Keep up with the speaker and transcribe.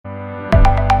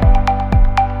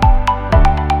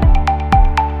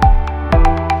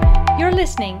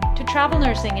listening to Travel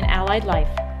Nursing and Allied Life,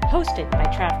 hosted by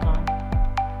TravCon.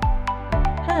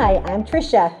 Hi, I'm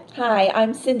Tricia. Hi,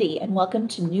 I'm Cindy, and welcome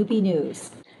to Newbie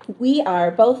News. We are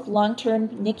both long-term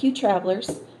NICU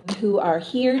travelers who are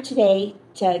here today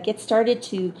to get started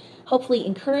to hopefully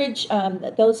encourage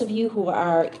those of you who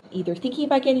are either thinking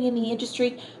about getting in the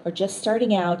industry or just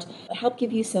starting out, help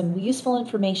give you some useful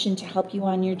information to help you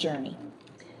on your journey.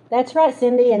 That's right,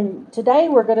 Cindy, and today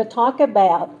we're going to talk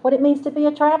about what it means to be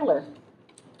a traveler.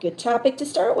 Good topic to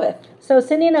start with. So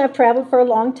Cindy and I have traveled for a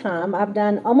long time. I've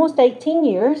done almost 18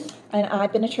 years. And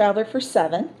I've been a traveler for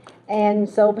 7. And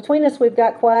so between us, we've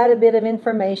got quite a bit of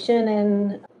information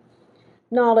and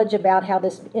knowledge about how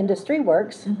this industry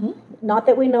works. Mm-hmm. Not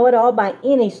that we know it all by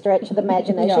any stretch of the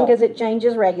imagination, because it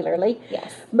changes regularly.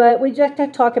 Yes. But we just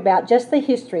have to talk about just the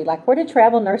history, like where did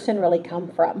travel nursing really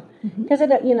come from? Because it,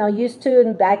 used to,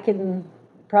 and back in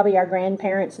probably our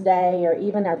grandparents' day or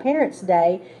even our parents'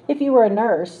 day, if you were a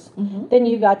nurse, then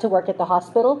you got to work at the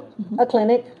hospital, a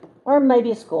clinic, or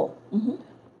maybe a school.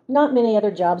 Not many other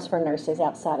jobs for nurses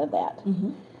outside of that.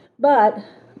 But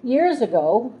years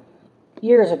ago,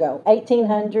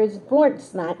 1800s,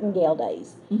 Florence Nightingale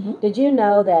days. Did you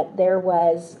know that there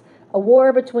was a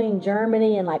war between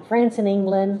Germany and like France and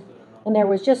England, and there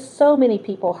was just so many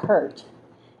people hurt,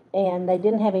 and they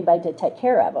didn't have anybody to take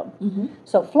care of them.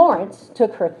 So Florence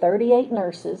took her 38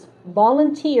 nurses,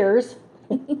 volunteers,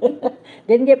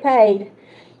 didn't get paid,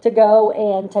 to go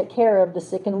and take care of the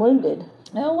sick and wounded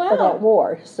Oh, wow. for that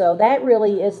war. So that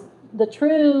really is the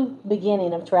true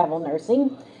beginning of travel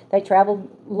nursing. They traveled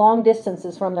long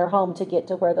distances from their home to get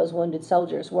to where those wounded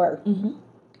soldiers were.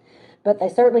 But they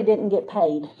certainly didn't get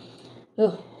paid.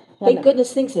 Oh, thank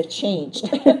goodness things have changed.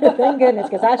 Thank goodness,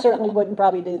 because I certainly wouldn't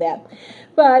probably do that.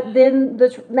 But then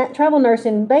travel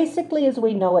nursing, basically as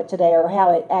we know it today, or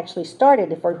how it actually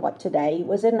started for what today,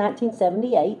 was in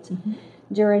 1978.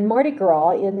 During Mardi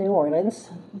Gras in New Orleans.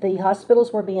 The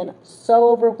hospitals were being so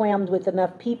overwhelmed with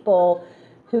enough people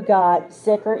who got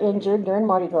sick or injured during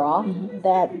Mardi Gras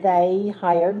that they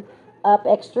hired up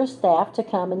extra staff to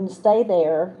come and stay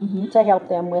there to help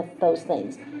them with those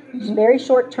things. Very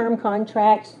short-term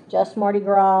contracts, just Mardi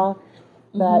Gras,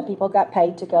 but people got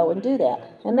paid to go and do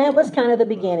that. And that was kind of the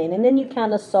beginning. And then you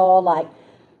kind of saw like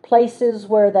places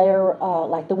where they're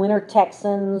like the Winter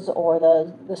Texans or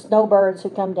the snowbirds who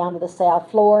come down to the south,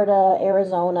 Florida,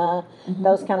 Arizona,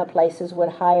 those kind of places would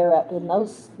hire up in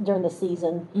those during the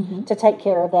season to take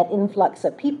care of that influx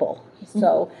of people.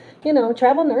 So,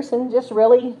 travel nursing just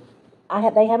really,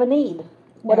 they have a need,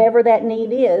 whatever that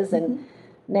need is. And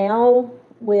now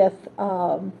with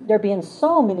there being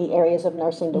so many areas of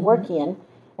nursing to work in,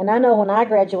 and I know when I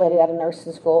graduated out of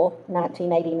nursing school,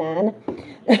 1989,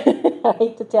 I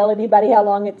hate to tell anybody how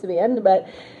long it's been, but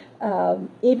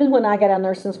even when I got out of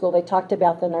nursing school, they talked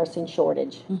about the nursing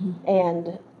shortage.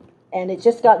 And it's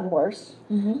just gotten worse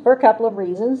for a couple of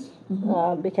reasons.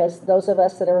 Because those of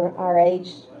us that are our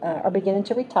age are beginning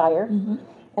to retire,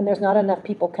 and there's not enough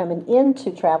people coming into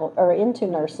travel or into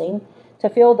nursing to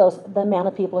fill the amount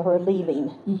of people who are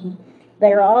leaving.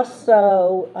 There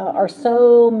also are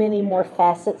so many more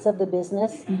facets of the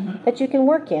business that you can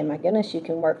work in. My goodness, you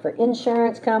can work for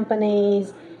insurance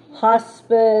companies,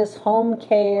 hospice, home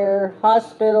care,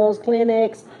 hospitals,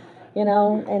 clinics,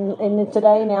 and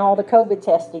today now all the COVID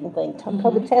testing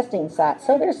COVID testing sites.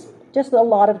 So there's just a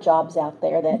lot of jobs out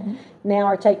there that now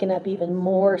are taking up even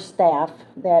more staff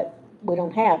that we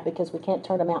don't have because we can't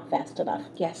turn them out fast enough.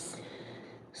 Yes.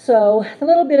 So a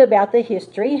little bit about the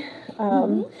history.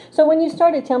 So when you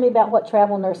started, tell me about what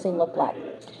travel nursing looked like.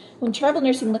 When travel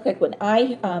nursing looked like when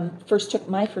I first took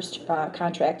my first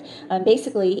contract,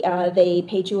 basically they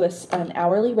paid you an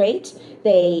hourly rate.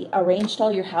 They arranged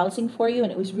all your housing for you,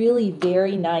 and it was really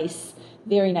very nice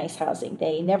housing.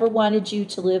 They never wanted you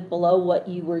to live below what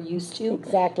you were used to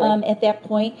at that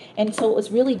point, and so it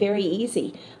was really very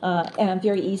easy and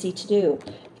very easy to do.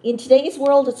 In today's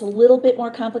world, it's a little bit more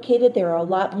complicated. There are a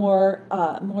lot more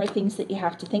things that you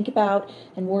have to think about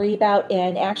and worry about,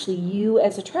 and actually you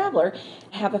as a traveler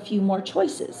have a few more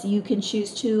choices. You can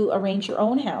choose to arrange your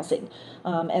own housing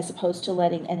as opposed to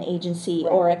letting an agency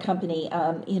or a company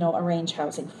arrange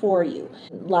housing for you.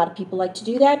 A lot of people like to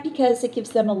do that because it gives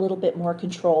them a little bit more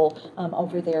control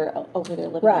over their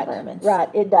living environments. Right,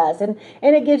 it does. And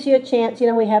it gives you a chance.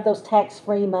 We have those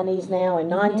tax-free monies now and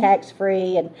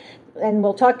non-tax-free, and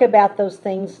we'll talk about those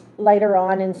things later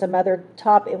on in some other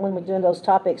topic when we're doing those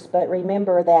topics. But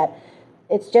remember that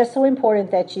it's just so important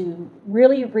that you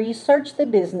really research the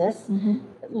business,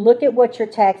 look at what your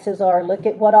taxes are, look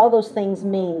at what all those things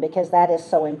mean, because that is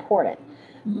so important.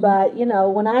 But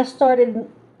when I started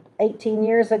 18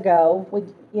 years ago,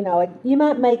 you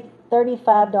might make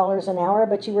 $35 an hour,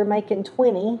 but you were making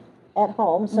 20 at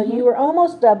home, so you were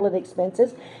almost doubling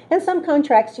expenses. And some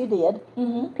contracts you did.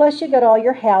 Plus, you got all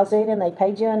your housing, and they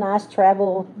paid you a nice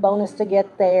travel bonus to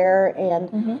get there.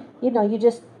 And you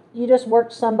just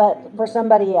worked for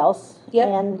somebody else,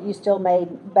 and you still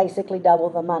made basically double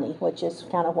the money, which is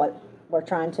kind of what we're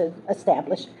trying to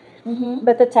establish.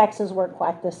 But the taxes weren't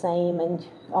quite the same, and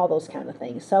all those kind of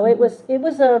things. So it was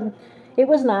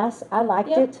nice. I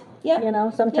liked it.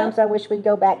 Sometimes I wish we'd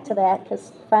go back to that,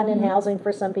 because finding housing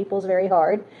for some people is very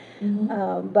hard.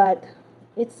 But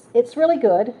it's really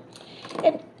good.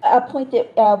 And a point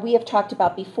that we have talked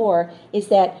about before is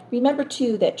that, remember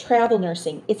too, that travel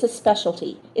nursing, it's a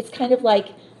specialty. It's kind of like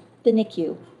the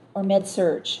NICU or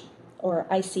Med-Surg or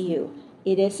ICU.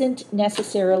 It isn't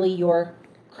necessarily your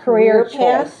career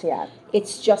path. Choice,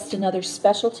 It's just another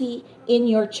specialty in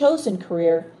your chosen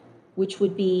career, which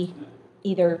would be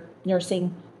either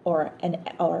nursing or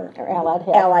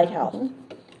allied health.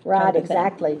 Right,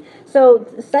 exactly. So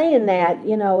saying that,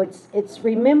 it's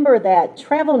remember that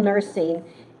travel nursing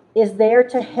is there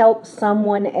to help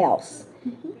someone else.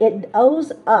 It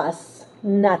owes us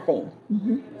nothing.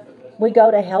 We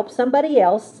go to help somebody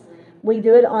else. We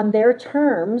do it on their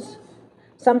terms.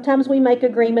 Sometimes we make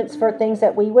agreements for things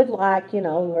that we would like,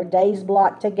 or days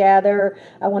blocked together.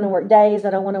 I want to work days,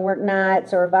 I don't want to work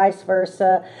nights, or vice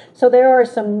versa. So there are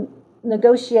some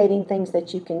negotiating things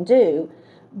that you can do.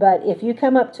 But if you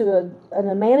come up to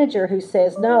a manager who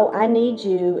says, no, I need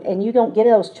you, and you don't get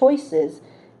those choices,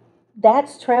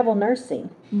 that's travel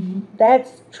nursing.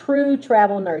 That's true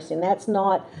travel nursing. That's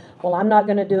not, well, I'm not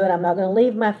going to do it. I'm not going to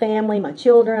leave my family, my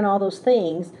children, all those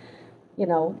things.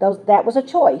 That was a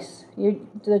choice.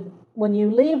 When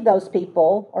you leave those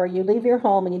people, or you leave your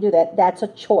home and you do that, that's a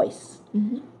choice.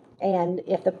 And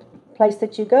if the place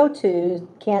that you go to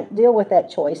can't deal with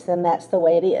that choice, then that's the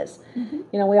way it is.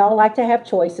 We all like to have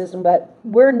choices, but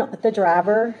we're not the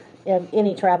driver of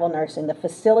any travel nursing. The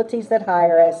facilities that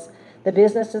hire us, the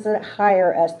businesses that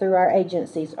hire us through our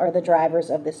agencies, are the drivers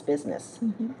of this business.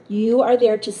 You are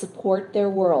there to support their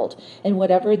world, and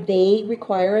whatever they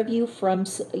require of you for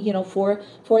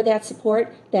that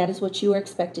support, that is what you are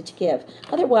expected to give.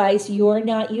 Otherwise, you're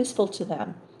not useful to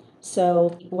them.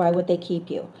 So why would they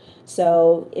keep you?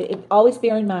 So always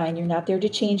bear in mind, you're not there to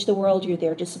change the world, you're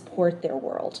there to support their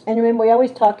world. And remember, we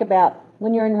always talk about,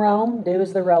 when you're in Rome, do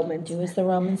as the Romans. Do as the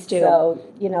Romans do. So,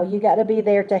 you got to be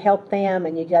there to help them,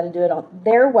 and you got to do it on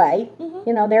their way.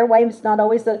 Their way is not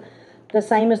always the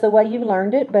same as the way you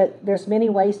learned it, but there's many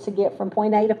ways to get from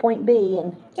point A to point B,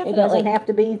 and it doesn't have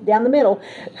to be down the middle.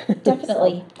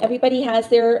 Definitely. So. Everybody has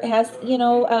their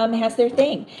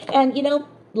thing. And,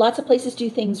 lots of places do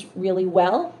things really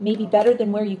well, maybe better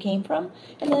than where you came from.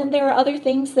 And then there are other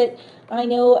things that I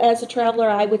know as a traveler,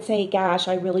 I would say, gosh,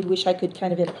 I really wish I could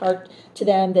kind of impart to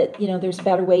them that, there's a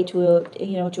better way to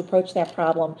approach that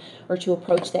problem or to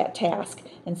approach that task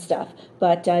and stuff.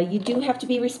 But you do have to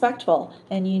be respectful,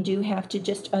 and you do have to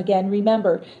just, again,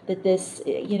 remember that this,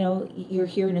 you're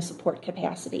here in a support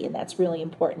capacity, and that's really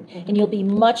important. And you'll be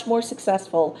much more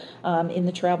successful in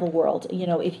the travel world,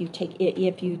 if you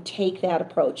take that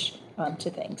approach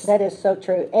to things. That is so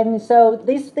true. And so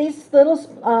these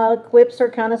little quips are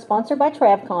kind of sponsored by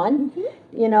TravCon.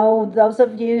 Those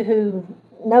of you who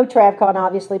know TravCon,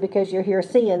 obviously, because you're here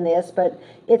seeing this, but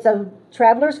it's a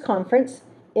travelers conference.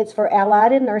 It's for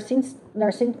allied and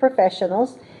nursing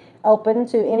professionals, open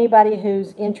to anybody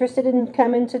who's interested in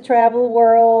coming to travel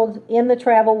world, in the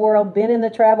travel world, been in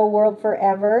the travel world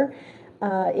forever.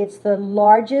 It's the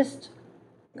largest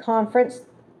conference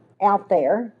out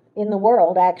there in the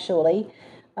world, actually.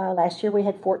 Last year we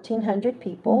had 1,400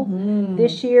 people.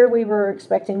 This year we were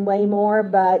expecting way more,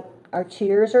 but our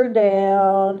cheers are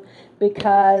down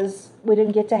because we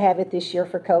didn't get to have it this year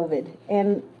for COVID.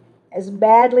 And as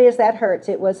badly as that hurts,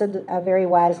 it was a very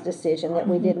wise decision that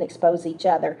we didn't expose each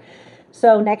other.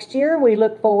 So next year we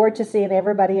look forward to seeing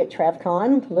everybody at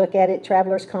TravCon. Look at it,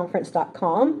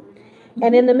 travelersconference.com.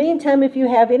 And in the meantime, if you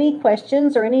have any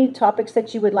questions or any topics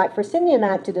that you would like for Cindy and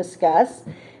I to discuss,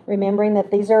 remembering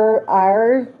that these are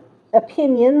our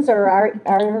opinions or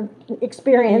our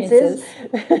experiences,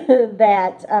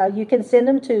 that you can send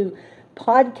them to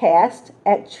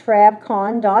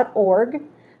podcast@travcon.org.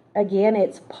 Again,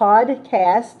 it's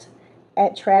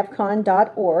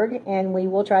podcast@travcon.org, and we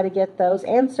will try to get those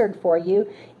answered for you,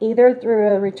 either through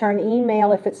a return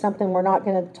email if it's something we're not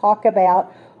going to talk about,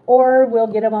 or we'll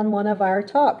get them on one of our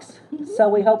talks. So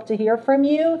we hope to hear from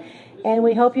you. And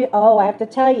we hope I have to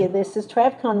tell you, this is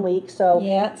TravCon week, so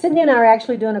Cindy and I are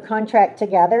actually doing a contract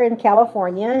together in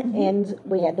California, and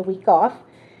we had the week off.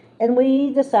 And we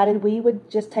decided we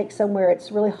would just take somewhere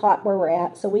it's really hot where we're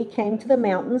at. So we came to the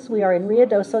mountains. We are in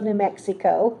Ruidoso, New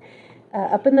Mexico,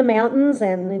 up in the mountains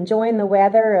and enjoying the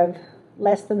weather of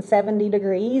less than 70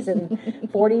 degrees and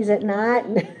 40s at night.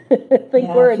 And It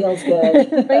feels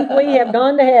good. I think we have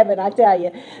gone to heaven, I tell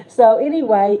you. So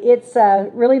anyway, it's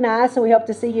really nice, and we hope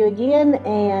to see you again,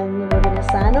 and we're going to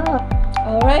sign off.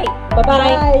 All right. Bye-bye.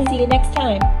 Bye. See you next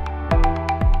time.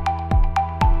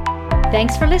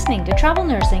 Thanks for listening to Travel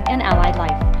Nursing and Allied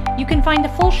Life. You can find the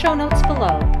full show notes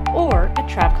below or at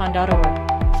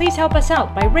travcon.org. Please help us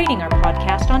out by rating our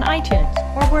podcast on iTunes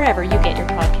or wherever you get your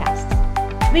podcasts.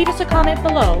 Leave us a comment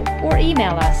below or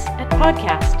email us at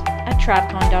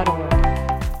podcast@travcon.org.